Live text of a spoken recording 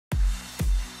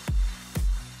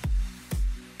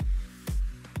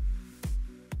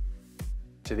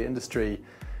actually the industry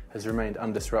has remained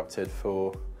undisrupted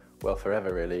for, well,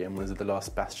 forever really, and was the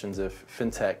last bastions of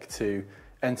fintech to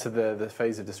enter the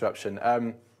phase of disruption.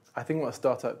 I think what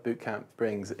Startup Bootcamp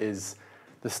brings is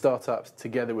the startups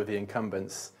together with the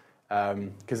incumbents,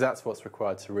 because that's what's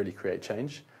required to really create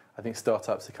change. I think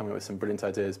startups are coming up with some brilliant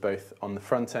ideas, both on the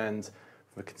front end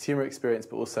for the consumer experience,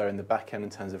 but also in the back end in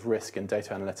terms of risk and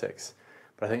data analytics.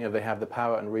 But I think if they have the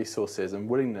power and resources and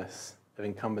willingness of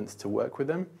incumbents to work with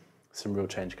them, some real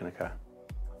change can occur.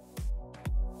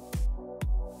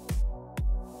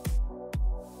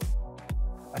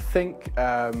 I think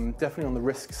definitely on the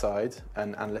risk side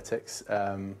and analytics,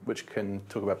 which can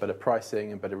talk about better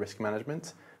pricing and better risk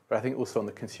management, but I think also on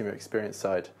the consumer experience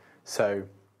side. So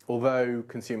although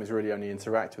consumers really only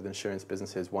interact with insurance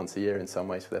businesses once a year in some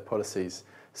ways for their policies,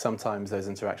 sometimes those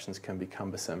interactions can be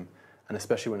cumbersome, and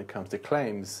especially when it comes to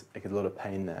claims, it gets a lot of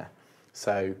pain there.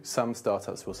 So some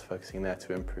startups are also focusing there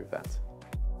to improve that.